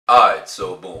Alright,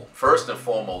 so boom. First and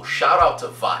foremost, shout out to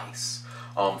Vice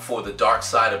for the Dark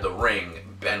Side of the Ring,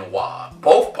 Benoit.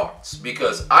 Both parts,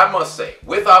 because I must say,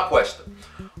 without question,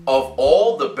 of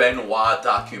all the Benoit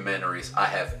documentaries I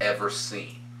have ever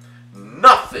seen,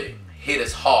 nothing hit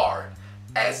as hard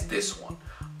as this one.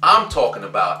 I'm talking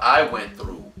about I went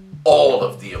through all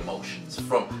of the emotions,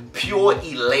 from pure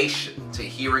elation to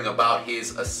hearing about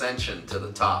his ascension to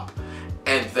the top,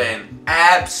 and then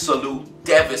absolute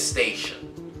devastation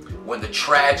when the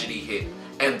tragedy hit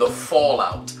and the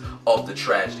fallout of the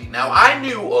tragedy. Now, I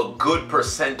knew a good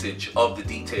percentage of the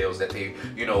details that they,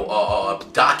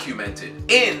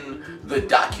 documented in the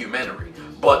documentary,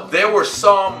 but there were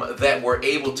some that were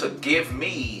able to give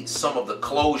me some of the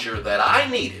closure that I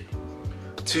needed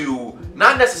to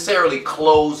not necessarily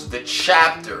close the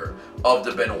chapter of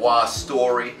the Benoit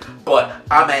story, but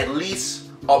I'm at least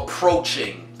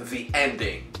approaching the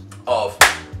ending of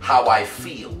how I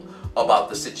feel about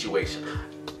the situation.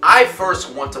 I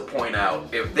first want to point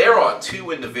out, if there are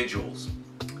two individuals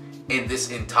in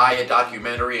this entire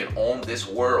documentary and on this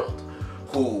world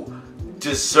who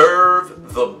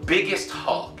deserve the biggest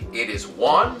hug, it is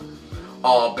one,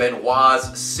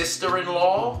 Benoit's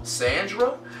sister-in-law,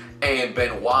 Sandra, and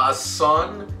Benoit's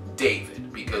son,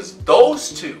 David. Because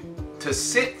those two, to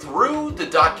sit through the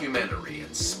documentary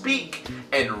and speak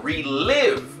and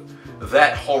relive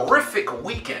that horrific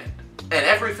weekend and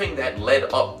everything that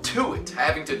led up to it,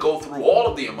 having to go through all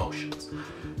of the emotions,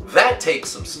 that takes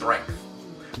some strength.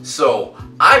 So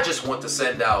I just want to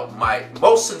send out my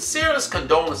most sincerest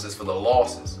condolences for the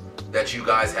losses that you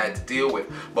guys had to deal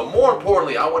with. But more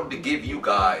importantly, I wanted to give you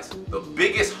guys the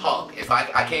biggest hug. If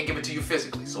I can't give it to you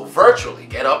physically, so virtually,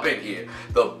 get up in here.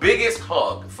 The biggest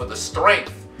hug for the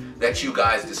strength that you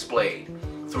guys displayed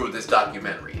through this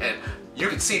documentary. And you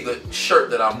can see the shirt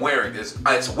that I'm wearing.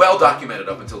 It's well documented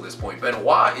up until this point.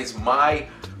 Benoit is my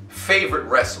favorite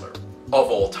wrestler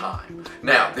of all time.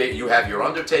 Now, you have your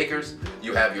Undertakers,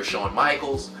 you have your Shawn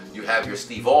Michaels, you have your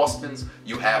Steve Austins,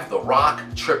 you have The Rock,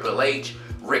 Triple H,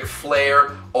 Ric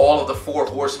Flair, all of the Four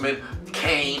Horsemen,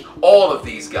 Kane, all of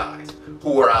these guys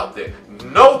who are out there.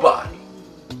 Nobody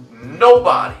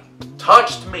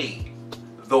touched me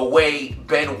the way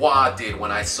Benoit did when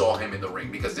I saw him in the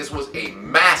ring, because this was a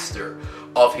master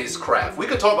of his craft. We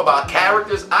could talk about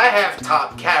characters. I have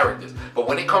top characters, but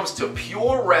when it comes to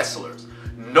pure wrestlers,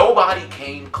 nobody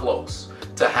came close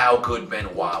to how good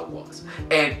Benoit was.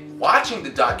 And watching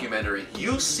the documentary,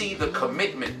 you see the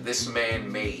commitment this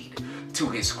man made to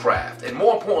his craft, and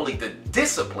more importantly, the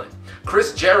discipline.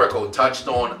 Chris Jericho touched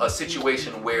on a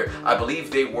situation where I believe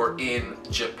they were in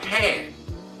Japan.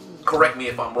 Correct me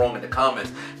if I'm wrong in the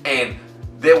comments. And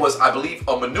there was, I believe,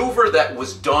 a maneuver that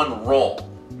was done wrong.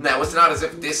 Now, it's not as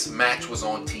if this match was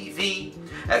on TV,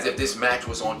 as if this match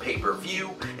was on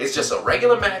pay-per-view. It's just a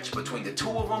regular match between the two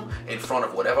of them in front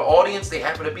of whatever audience they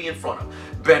happen to be in front of.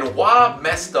 Benoit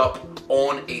messed up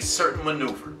on a certain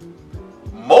maneuver.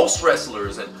 Most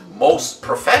wrestlers and most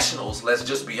professionals, let's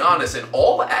just be honest, in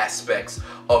all aspects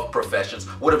of professions,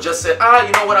 would have just said,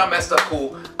 you know what, I messed up,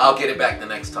 cool, I'll get it back the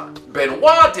next time.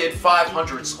 Benoit did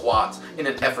 500 squats in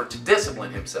an effort to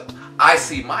discipline himself. I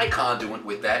see my conduit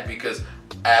with that because,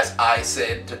 as I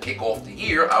said to kick off the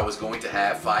year, I was going to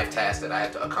have 5 tasks that I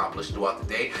had to accomplish throughout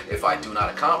the day. If I do not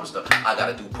accomplish them, I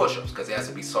got to do push-ups, because there has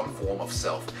to be some form of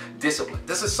self-discipline.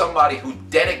 This is somebody who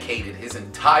dedicated his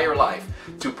entire life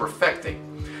to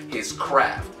perfecting his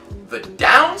craft. The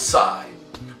downside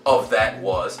of that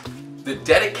was the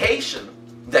dedication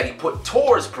that he put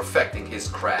towards perfecting his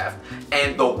craft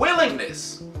and the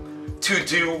willingness to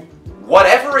do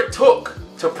whatever it took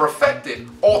to perfect it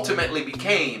ultimately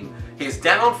became his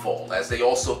downfall, as they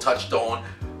also touched on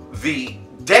the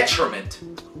detriment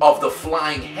of the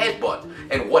flying headbutt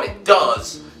and what it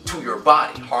does to your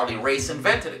body. Harley Race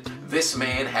invented it. This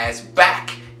man has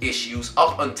back issues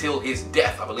up until his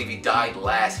death. I believe he died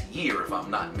last year, if I'm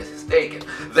not mistaken.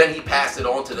 Then he passed it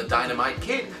on to the Dynamite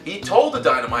Kid. He told the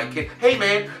Dynamite Kid, hey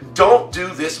man, don't do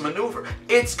this maneuver.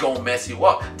 It's gonna mess you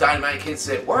up. Dynamite Kid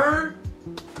said, word?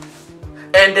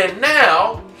 And then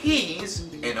now, he's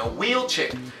in a wheelchair.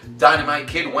 Dynamite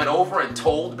Kid went over and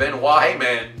told Benoit, hey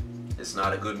man, it's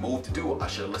not a good move to do. I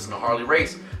should have listened to Harley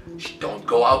Race. Don't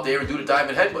go out there and do the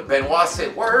diamond headbutt. Benoit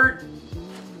said, word?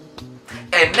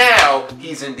 And now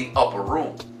he's in the upper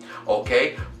room,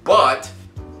 okay? But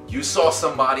you saw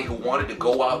somebody who wanted to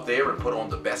go out there and put on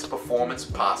the best performance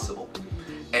possible,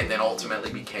 and then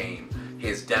ultimately became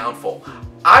his downfall.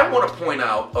 I want to point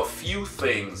out a few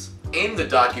things in the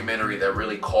documentary that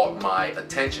really caught my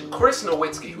attention. Chris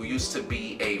Nowitzki, who used to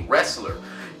be a wrestler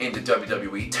in the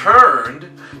WWE, turned,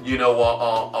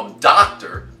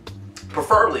 doctor,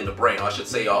 preferably in the brain, or I should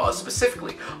say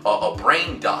specifically a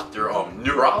brain doctor,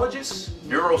 neurologist,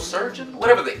 neurosurgeon,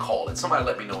 whatever they call it. Somebody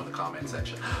let me know in the comment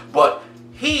section. But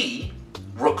he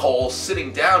recalls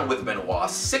sitting down with Benoit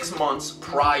 6 months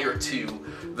prior to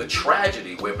the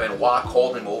tragedy, where Benoit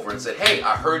called him over and said, hey,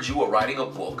 I heard you were writing a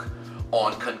book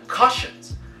on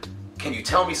concussions. Can you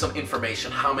tell me some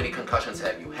information? How many concussions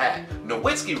have you had?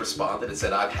 Nowitzki responded and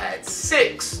said, I've had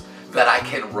 6 that I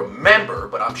can remember,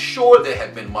 but I'm sure there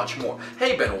have been much more.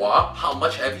 Hey, Benoit, how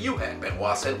much have you had?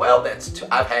 Benoit said, well,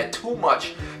 I've had too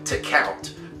much to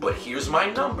count, but here's my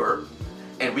number,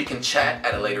 and we can chat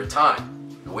at a later time.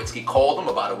 Nowitzki called him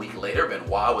about a week later.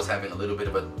 Benoit was having a little bit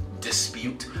of a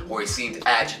dispute where he seemed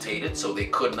agitated, so they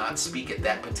could not speak at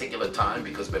that particular time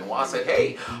because Benoit said,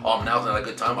 hey, now's not a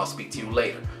good time, I'll speak to you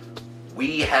later.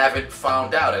 We haven't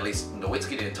found out, at least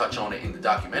Nowitzki didn't touch on it in the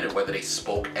documentary, whether they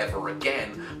spoke ever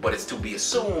again, but it's to be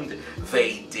assumed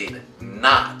they did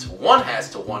not. One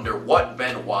has to wonder what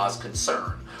Benoit's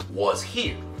concern was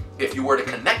here. If you were to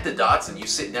connect the dots and you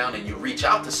sit down and you reach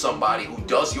out to somebody who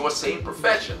does your same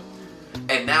profession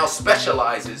and now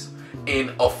specializes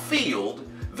in a field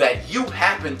that you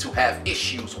happen to have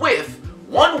issues with,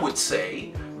 one would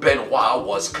say Benoit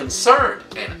was concerned,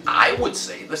 and I would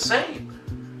say the same.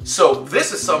 So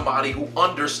this is somebody who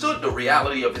understood the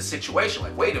reality of his situation.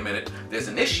 Like, wait a minute, there's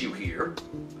an issue here.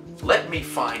 Let me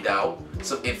find out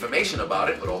some information about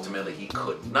it, but ultimately he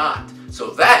could not.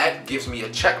 So that gives me a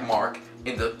check mark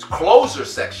in the closer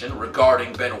section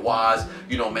regarding Benoit's,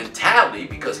 mentality,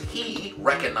 because he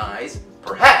recognized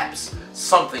perhaps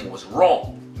something was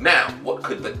wrong. Now, what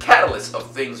could the catalyst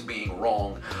of things being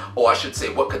wrong, or I should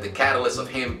say, what could the catalyst of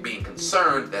him being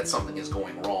concerned that something is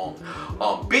going wrong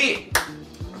being?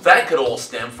 That could all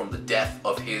stem from the death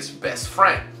of his best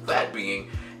friend, that being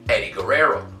Eddie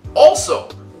Guerrero. Also,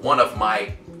 one of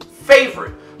my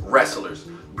favorite wrestlers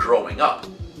growing up.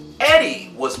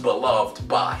 Eddie was beloved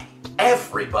by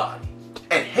everybody.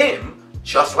 And him,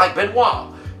 just like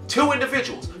Benoit, 2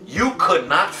 individuals, you could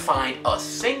not find a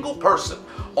single person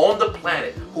on the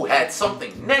planet who had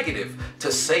something negative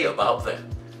to say about them.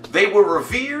 They were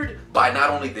revered by not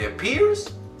only their peers,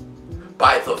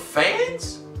 by the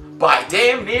fans, by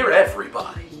damn near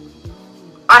everybody.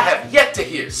 I have yet to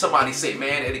hear somebody say,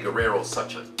 man, Eddie Guerrero is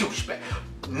such a douchebag.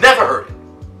 Never heard it.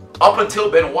 Up until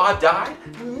Benoit died,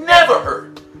 never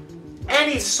heard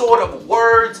any sort of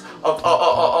words of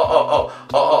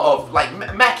like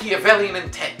Machiavellian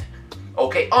intent,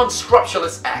 okay,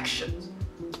 unscrupulous actions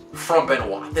from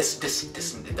Benoit. This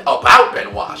about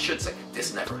Benoit, I should say.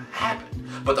 This never happened.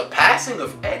 But the passing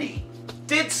of Eddie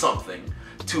did something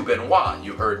to Benoit.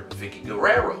 You heard Vicky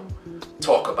Guerrero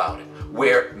talk about it,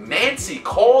 where Nancy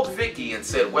called Vicky and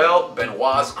said, well,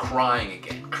 Benoit's crying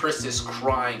again. Chris is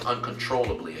crying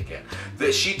uncontrollably again.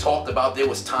 That she talked about there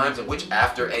was times in which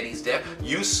after Eddie's death,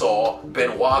 you saw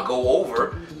Benoit go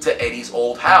over to Eddie's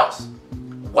old house.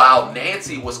 While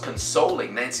Nancy was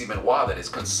consoling, Nancy Benoit that is,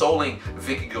 consoling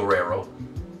Vicky Guerrero,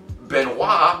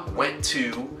 Benoit went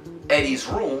to Eddie's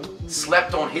room,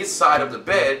 slept on his side of the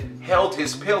bed, held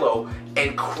his pillow,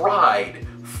 and cried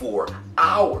for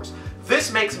hours.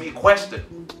 This makes me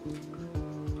question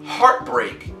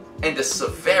heartbreak and the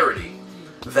severity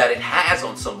that it has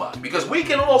on somebody. Because we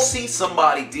can all see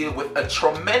somebody deal with a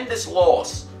tremendous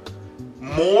loss,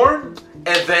 mourn,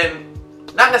 and then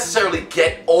not necessarily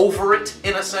get over it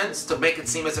in a sense to make it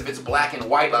seem as if it's black and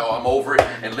white, like, oh, I'm over it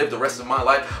and live the rest of my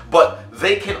life, but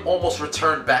they can almost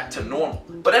return back to normal.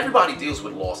 But everybody deals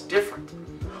with loss different.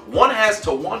 One has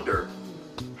to wonder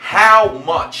how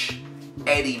much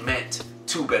Eddie meant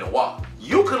to Benoit.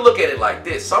 You could look at it like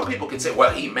this. Some people can say,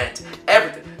 well, he meant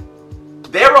everything.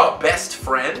 There are best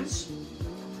friends,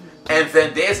 and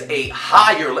then there's a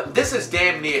higher level. This is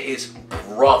damn near his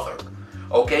brother,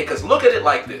 okay? Because look at it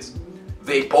like this.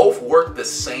 They both worked the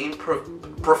same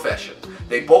profession.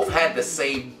 They both had the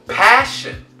same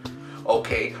passion,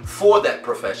 okay, for that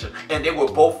profession, and they were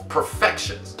both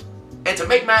perfections. And to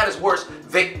make matters worse,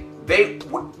 they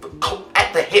were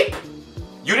at the hip.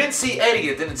 You didn't see Eddie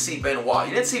and didn't see Benoit.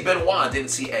 You didn't see Benoit and didn't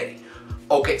see Eddie.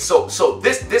 Okay, so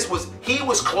he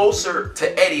was closer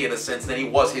to Eddie in a sense than he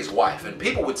was his wife. And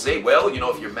people would say, well,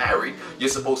 if you're married, you're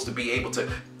supposed to be able to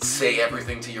say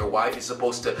everything to your wife. You're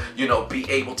supposed to, be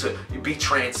able to be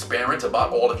transparent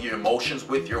about all of your emotions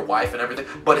with your wife and everything.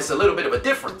 But it's a little bit of a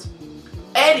difference.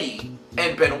 Eddie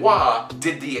and Benoit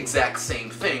did the exact same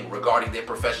thing regarding their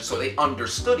profession, so they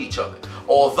understood each other.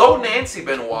 Although Nancy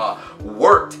Benoit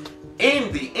worked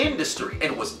in the industry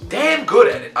and was damn good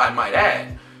at it, I might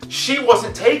add, she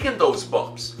wasn't taking those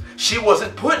bumps. She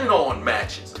wasn't putting on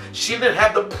matches. She didn't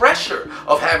have the pressure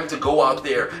of having to go out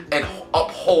there and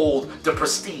uphold the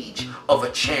prestige of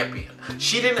a champion.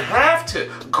 She didn't have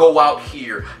to go out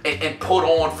here and put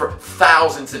on for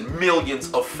thousands and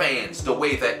millions of fans the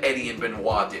way that Eddie and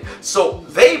Benoit did. So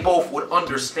they both would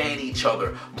understand each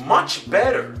other much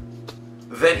better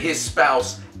than his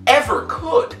spouse ever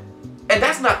could. And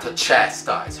that's not to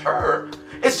chastise her.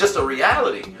 It's just a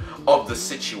reality of the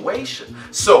situation.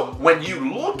 So when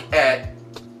you look at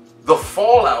the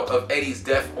fallout of Eddie's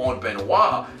death on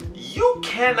Benoit, you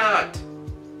cannot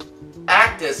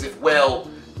act as if, well,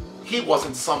 he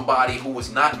wasn't somebody who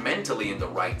was not mentally in the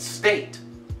right state.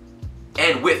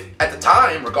 And with, at the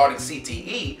time, regarding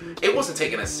CTE, it wasn't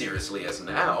taken as seriously as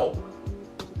now.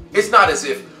 It's not as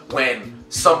if when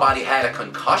somebody had a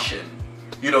concussion,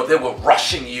 you know, they were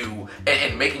rushing you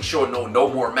and making sure no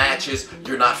more matches,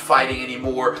 you're not fighting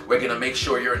anymore, we're going to make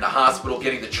sure you're in the hospital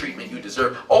getting the treatment you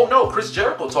deserve. Oh no, Chris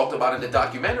Jericho talked about it in the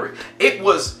documentary. It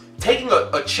was taking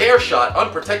a chair shot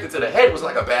unprotected to the head was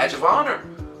like a badge of honor.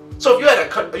 So if you have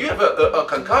a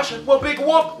concussion, well, big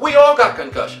whoop, we all got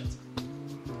concussions.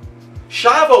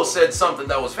 Chavo said something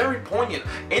that was very poignant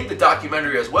in the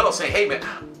documentary as well, saying, hey man,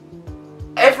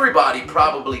 everybody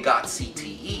probably got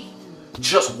CTE.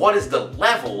 Just what is the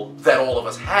level that all of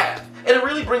us have? And it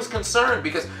really brings concern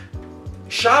because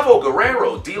Chavo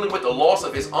Guerrero, dealing with the loss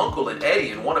of his uncle and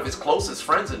Eddie and one of his closest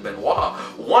friends in Benoit,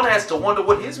 one has to wonder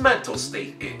what his mental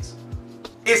state is.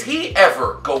 Is he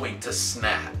ever going to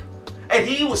snap? And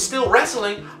he was still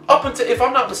wrestling up until, if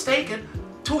I'm not mistaken,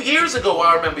 2 years ago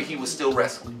I remember he was still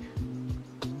wrestling.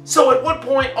 So at what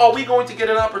point are we going to get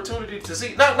an opportunity to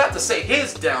see, not to say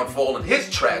his downfall and his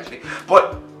tragedy,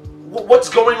 but what's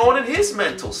going on in his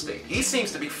mental state? He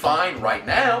seems to be fine right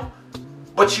now,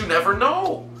 but you never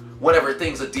know whenever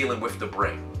things are dealing with the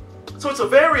brain. So it's a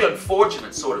very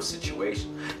unfortunate sort of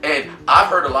situation. And I've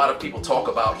heard a lot of people talk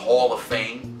about Hall of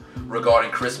Fame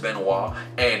regarding Chris Benoit,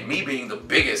 and me being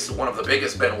one of the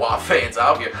biggest Benoit fans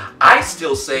out here, I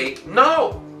still say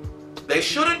no, they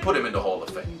shouldn't put him in the Hall of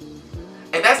Fame.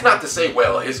 And that's not to say,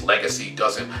 well, his legacy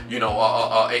doesn't,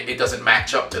 it doesn't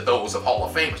match up to those of Hall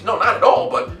of Famers. No, not at all.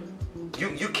 But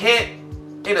you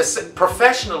can't,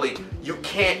 professionally, you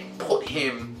can't put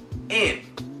him in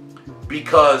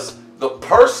because the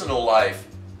personal life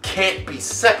can't be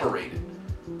separated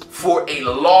for a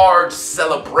large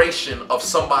celebration of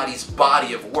somebody's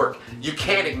body of work. You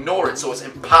can't ignore it, so it's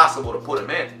impossible to put him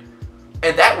in.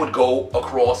 And that would go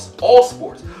across all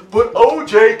sports. But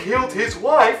OJ killed his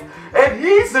wife and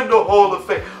he's in the Hall of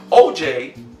Fame.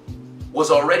 OJ was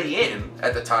already in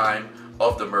at the time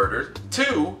of the murder.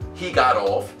 2, he got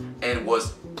off and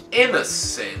was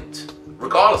innocent,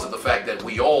 regardless of the fact that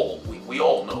we all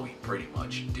know he pretty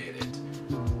much did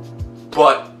it.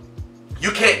 But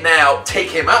you can't now take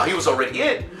him out. He was already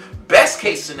in. Best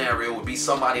case scenario would be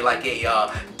somebody like a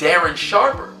Darren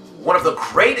Sharper, one of the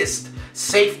greatest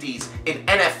safeties in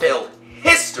NFL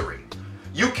history.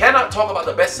 You cannot talk about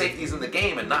the best safeties in the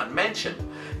game and not mention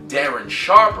Darren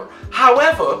Sharper.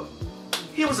 However,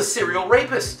 he was a serial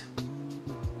rapist.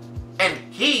 And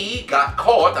he got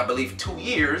caught, I believe, 2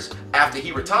 years after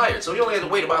he retired. So he only had to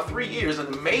wait about 3 years,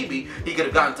 and maybe he could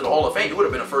have gotten to the Hall of Fame. He would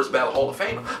have been a first ballot Hall of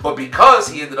Famer. But because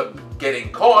he ended up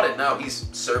getting caught and now he's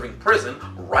serving prison,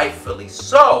 rightfully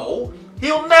so,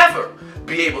 he'll never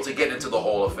be able to get into the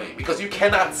Hall of Fame because you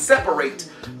cannot separate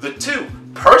the two.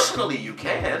 Personally, you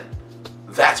can.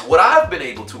 That's what I've been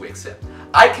able to accept.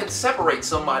 I can separate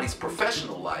somebody's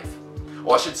professional life,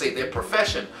 or I should say their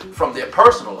profession, from their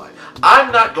personal life.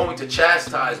 I'm not going to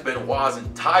chastise Benoit's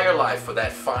entire life for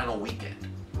that final weekend.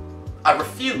 I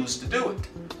refuse to do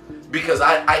it because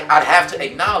I'd have to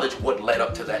acknowledge what led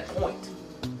up to that point.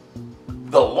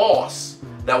 The loss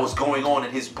that was going on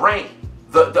in his brain,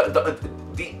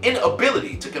 the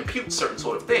inability to compute certain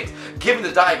sort of things. Given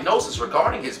the diagnosis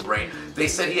regarding his brain, they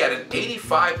said he had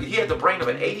the brain of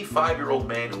an 85-year-old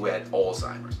man who had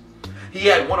Alzheimer's. He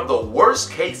had one of the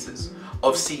worst cases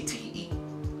of CTE.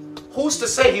 Who's to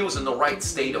say he was in the right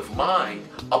state of mind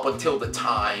up until the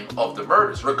time of the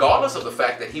murders, regardless of the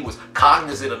fact that he was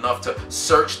cognizant enough to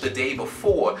search the day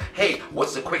before, hey,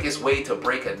 what's the quickest way to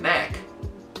break a neck?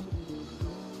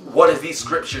 What are these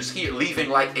scriptures here? Leaving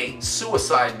like a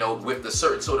suicide note with the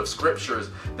certain sort of scriptures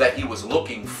that he was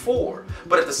looking for.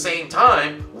 But at the same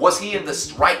time, was he in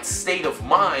the right state of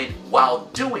mind while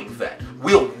doing that?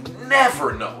 We'll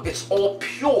never know. It's all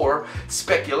pure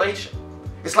speculation.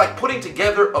 It's like putting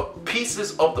together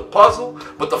pieces of the puzzle,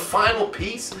 but the final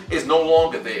piece is no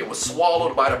longer there. It was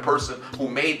swallowed by the person who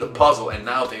made the puzzle and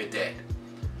now they're dead.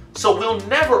 So we'll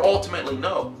never ultimately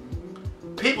know.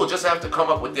 People just have to come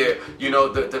up with their,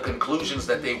 the conclusions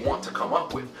that they want to come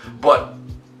up with. But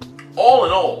all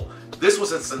in all, this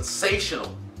was a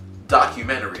sensational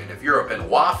documentary. And if you're a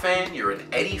Benoit fan, you're an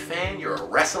Eddie fan, you're a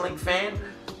wrestling fan,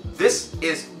 this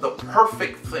is the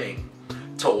perfect thing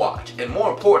to watch. And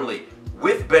more importantly,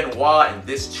 with Benoit and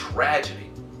this tragedy,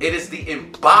 it is the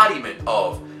embodiment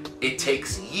of it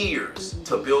takes years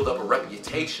to build up a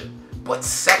reputation, but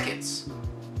seconds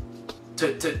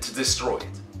to destroy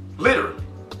it. Literally.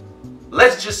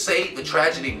 Let's just say the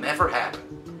tragedy never happened.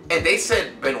 And they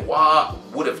said Benoit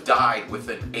would have died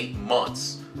within 8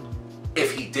 months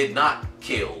if he did not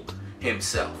kill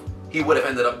himself. He would have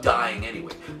ended up dying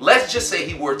anyway. Let's just say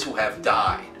he were to have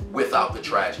died without the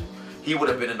tragedy. He would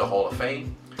have been in the Hall of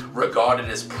Fame, regarded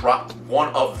as one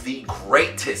of the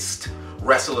greatest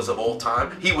wrestlers of all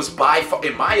time. He was by far,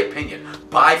 in my opinion,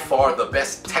 by far the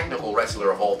best technical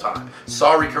wrestler of all time.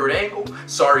 Sorry Kurt Angle,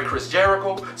 sorry Chris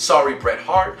Jericho, sorry Bret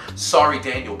Hart, sorry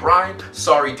Daniel Bryan,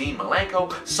 sorry Dean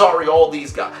Malenko, sorry all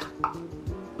these guys.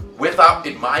 Without,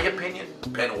 in my opinion,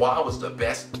 Benoit was the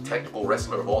best technical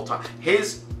wrestler of all time.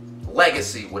 His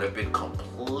legacy would have been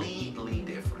completely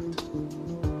different.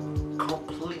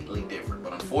 Completely different.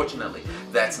 But unfortunately,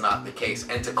 that's not the case.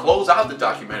 And to close out the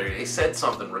documentary, they said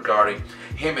something regarding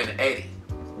him and Eddie,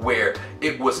 where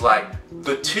it was like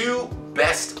the two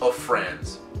best of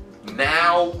friends,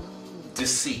 now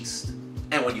deceased.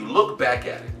 And when you look back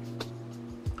at it,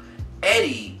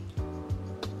 Eddie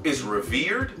is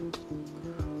revered,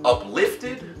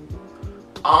 uplifted,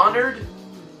 honored,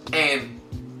 and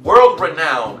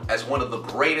world-renowned as one of the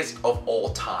greatest of all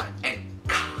time, and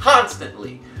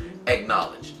constantly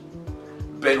acknowledged.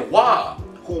 Benoit,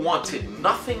 who wanted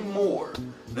nothing more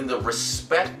than the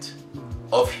respect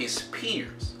of his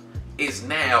peers, is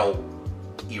now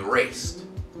erased,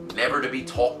 never to be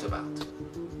talked about,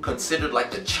 considered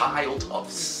like the child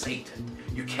of Satan.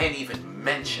 You can't even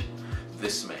mention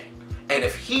this man. And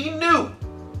if he knew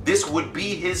this would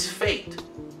be his fate,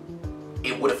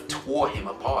 it would have tore him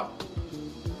apart.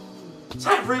 So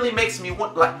that really makes me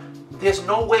want, like, there's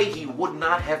no way he would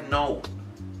not have known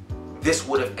this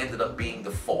would have ended up being the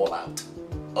fallout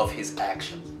of his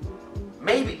actions.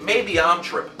 Maybe I'm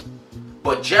tripping,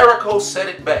 but Jericho said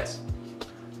it best.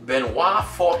 Benoit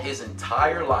fought his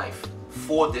entire life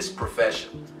for this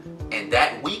profession, and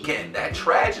that weekend, that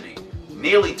tragedy,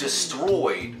 nearly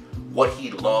destroyed what he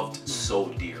loved so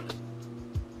dearly.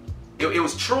 It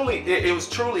was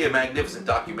truly a magnificent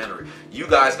documentary. You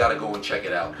guys got to go and check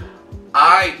it out.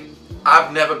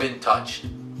 I've never been touched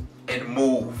and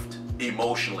moved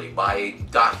emotionally by a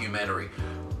documentary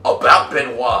about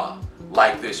Benoit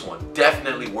like this one.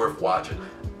 Definitely worth watching.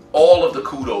 All of the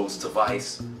kudos to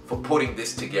Vice for putting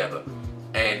this together.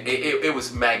 And it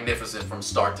was magnificent from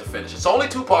start to finish. It's only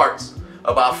 2 parts,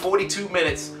 about 42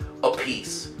 minutes a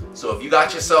piece. So if you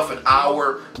got yourself an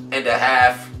hour and a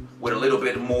half with a little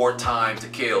bit more time to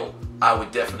kill, I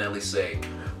would definitely say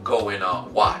go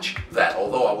and watch that.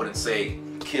 Although I wouldn't say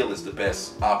kill is the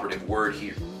best operative word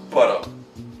here. But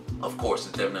of course,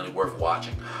 it's definitely worth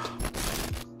watching.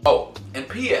 Oh, and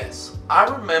P.S. I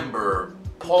remember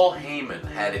Paul Heyman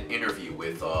had an interview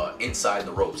with Inside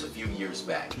the Ropes a few years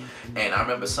back, and I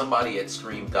remember somebody had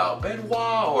screamed out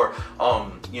Benoit, or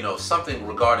you know, something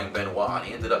regarding Benoit, and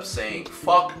he ended up saying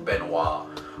fuck Benoit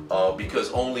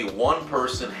because only one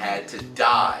person had to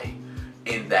die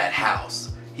in that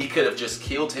house. He could have just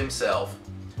killed himself,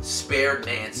 spared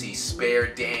Nancy,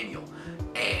 spared Daniel,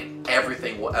 and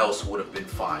everything else would have been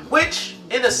fine. Which,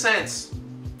 in a sense,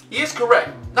 he is correct.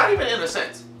 Not even in a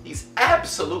sense. He's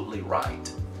absolutely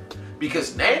right.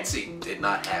 Because Nancy did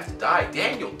not have to die.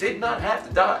 Daniel did not have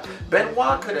to die.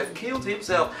 Benoit could have killed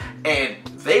himself and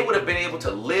they would have been able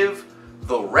to live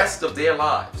the rest of their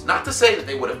lives. Not to say that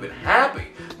they would have been happy.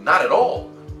 Not at all.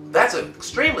 That's an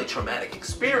extremely traumatic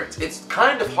experience. It's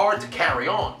kind of hard to carry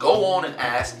on. Go on and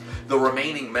ask the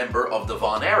remaining member of the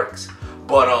Von Erichs.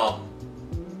 But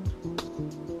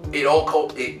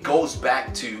it goes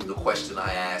back to the question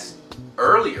I asked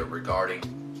earlier regarding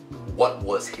what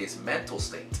was his mental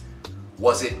state.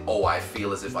 Was it, oh, I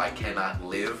feel as if I cannot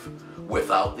live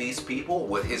without these people?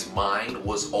 What his mind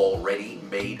was already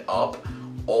made up?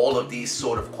 All of these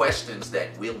sort of questions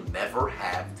that we'll never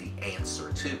have the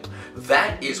answer to.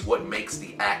 That is what makes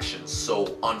the action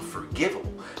so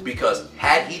unforgivable. Because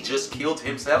had he just killed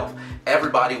himself,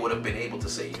 everybody would have been able to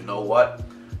say, you know what?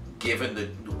 Given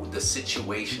the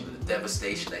situation, the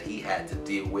devastation that he had to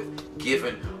deal with,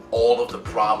 given all of the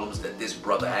problems that this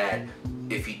brother had,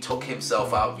 if he took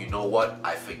himself out, you know what?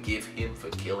 I forgive him for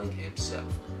killing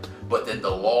himself. But then the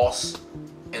loss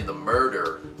and the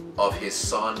murder of his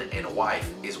son and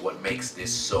wife is what makes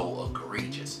this so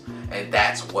egregious. And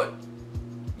that's what,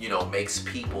 you know, makes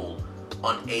people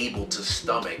unable to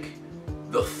stomach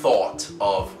the thought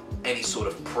of any sort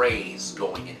of praise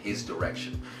going in his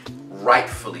direction.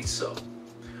 Rightfully so.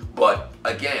 But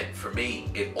again, for me,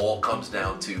 it all comes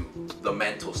down to the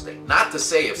mental state. Not to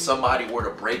say if somebody were to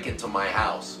break into my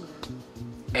house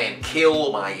and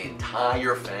kill my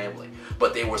entire family,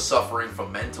 but they were suffering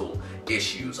from mental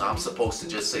issues, I'm supposed to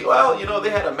just say, well, you know, they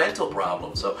had a mental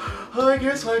problem, so I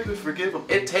guess I could forgive them.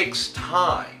 It takes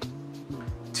time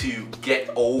to get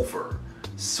over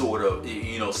sort of,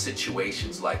 you know,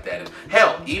 situations like that. And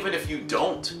hell, even if you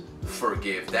don't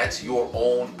forgive, that's your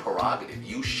own prerogative.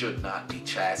 You should not be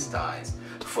chastised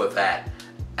for that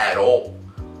at all.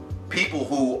 People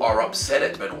who are upset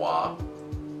at Benoit,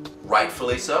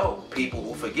 rightfully so. People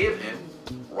who forgive him,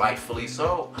 rightfully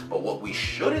so. But what we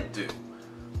shouldn't do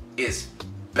is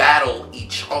battle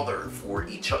each other for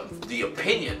the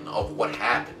opinion of what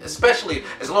happened, especially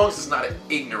as long as it's not an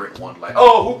ignorant one, like,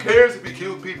 oh, who cares if he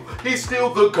killed people, he's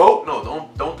still the GOAT. No,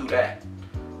 don't do that.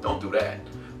 Don't do that.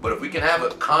 But if we can have a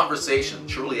conversation,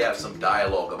 truly have some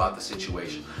dialogue about the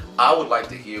situation, I would like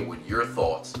to hear what your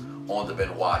thoughts on the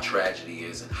Benoit tragedy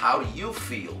is, and how do you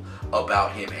feel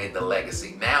about him and the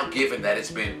legacy now, given that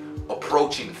it's been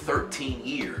approaching 13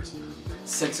 years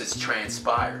since it's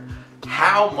transpired.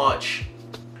 How much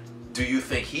do you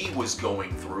think he was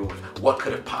going through, and what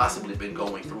could have possibly been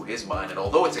going through his mind? And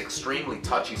although it's an extremely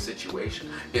touchy situation,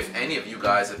 if any of you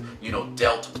guys have, you know,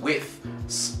 dealt with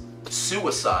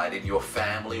suicide in your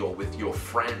family or with your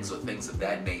friends or things of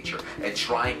that nature, and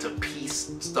trying to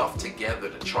piece stuff together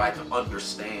to try to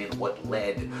understand what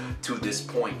led to this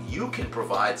point, you can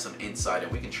provide some insight,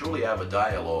 and we can truly have a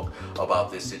dialogue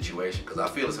about this situation, because I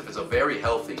feel as if it's a very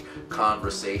healthy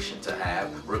conversation to have,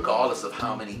 regardless of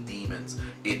how many demons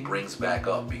it brings back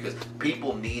up, because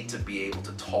people need to be able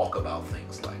to talk about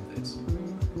things like this.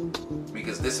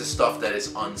 Because this is stuff that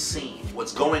is unseen.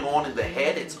 What's going on in the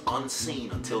head, it's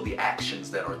unseen until the actions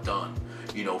that are done,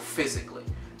 you know, physically.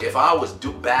 If I was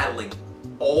battling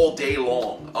all day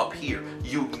long up here,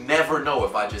 you never know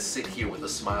if I just sit here with a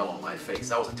smile on my face.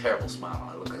 That was a terrible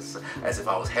smile. I look as if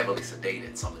I was heavily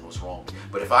sedated, something was wrong.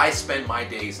 But if I spend my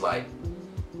days like,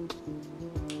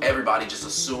 everybody just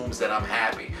assumes that I'm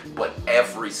happy, but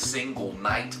every single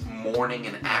night, morning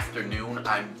and afternoon,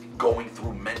 I'm going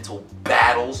through mental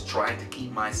battles trying to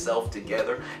keep myself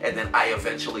together, and then I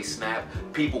eventually snap,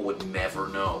 people would never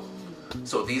know.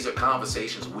 So these are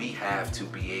conversations we have to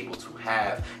be able to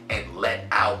have and let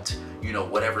out, you know,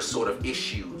 whatever sort of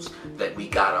issues that we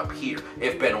got up here.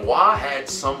 If Benoit had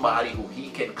somebody who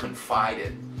he can confide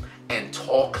in and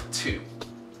talk to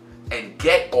and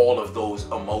get all of those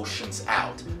emotions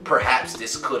out, perhaps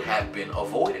this could have been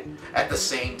avoided. At the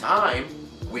same time,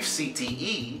 with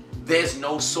CTE, there's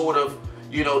no sort of,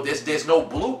 you know, there's no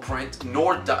blueprint,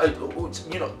 nor,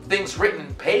 you know, things written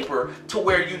in paper to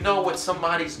where you know what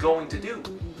somebody's going to do.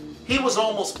 He was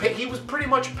pretty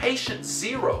much patient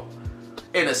zero,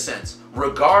 in a sense,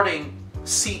 regarding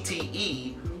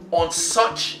CTE on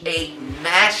such a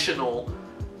national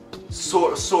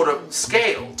sort of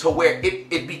scale, to where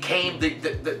it became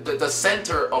the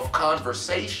center of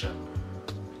conversation.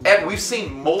 And we've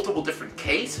seen multiple different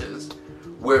cases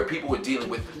where people were dealing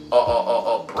with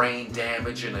brain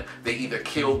damage, and they either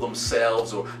killed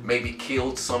themselves or maybe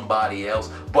killed somebody else.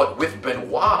 But with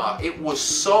Benoit, it was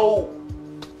so,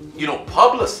 you know,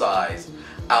 publicized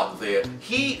out there.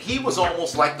 He was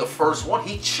almost like the first one.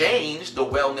 He changed the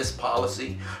wellness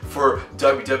policy for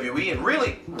WWE and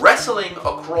really wrestling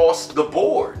across the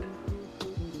board.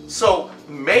 So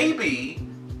maybe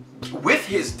with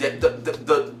his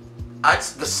the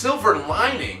silver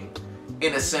lining,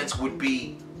 in a sense, would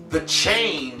be the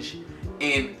change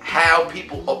in how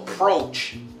people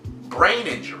approach brain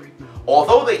injury.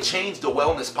 Although they changed the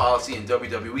wellness policy in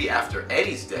WWE after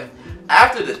Eddie's death,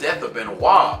 after the death of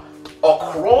Benoit,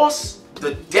 across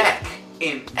the deck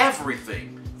in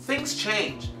everything, things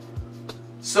changed.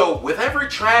 So with every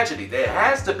tragedy, there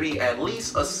has to be at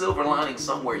least a silver lining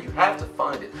somewhere. You have to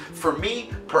find it. For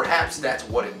me, perhaps that's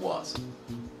what it was.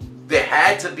 There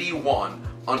had to be one.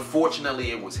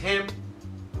 Unfortunately, it was him.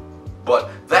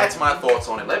 But that's my thoughts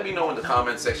on it. Let me know in the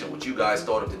comment section what you guys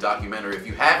thought of the documentary. If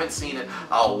you haven't seen it,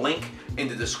 I'll link in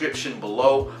the description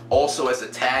below. Also, as a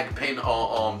tag pin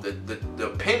on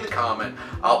the pinned comment,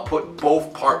 I'll put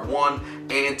both part 1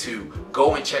 and 2.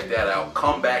 Go and check that out.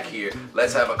 Come back here.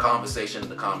 Let's have a conversation in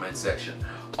the comment section.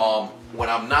 When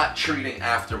I'm not treating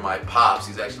after my pops,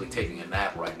 he's actually taking a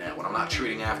nap right now. When I'm not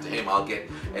treating after him, I'll get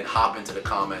and hop into the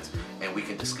comments and we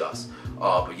can discuss.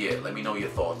 But yeah, let me know your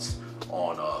thoughts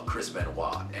on Chris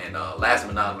Benoit. And last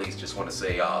but not least, just want to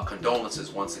say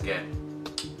condolences once again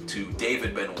to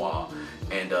David Benoit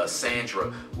and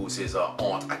Sandra, who's his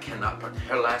aunt. I cannot,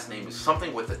 her last name is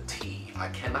something with a T. I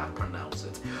cannot pronounce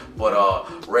it.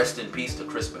 But rest in peace to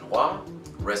Chris Benoit.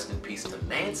 Rest in peace to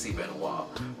Nancy Benoit.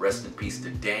 Rest in peace to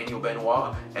Daniel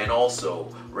Benoit. And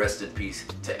also rest in peace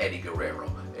to Eddie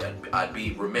Guerrero. And I'd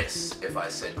be remiss if I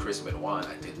said Chris Benoit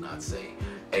and I did not say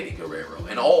Eddie Guerrero.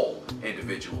 And all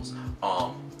individuals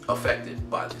affected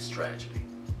by this tragedy.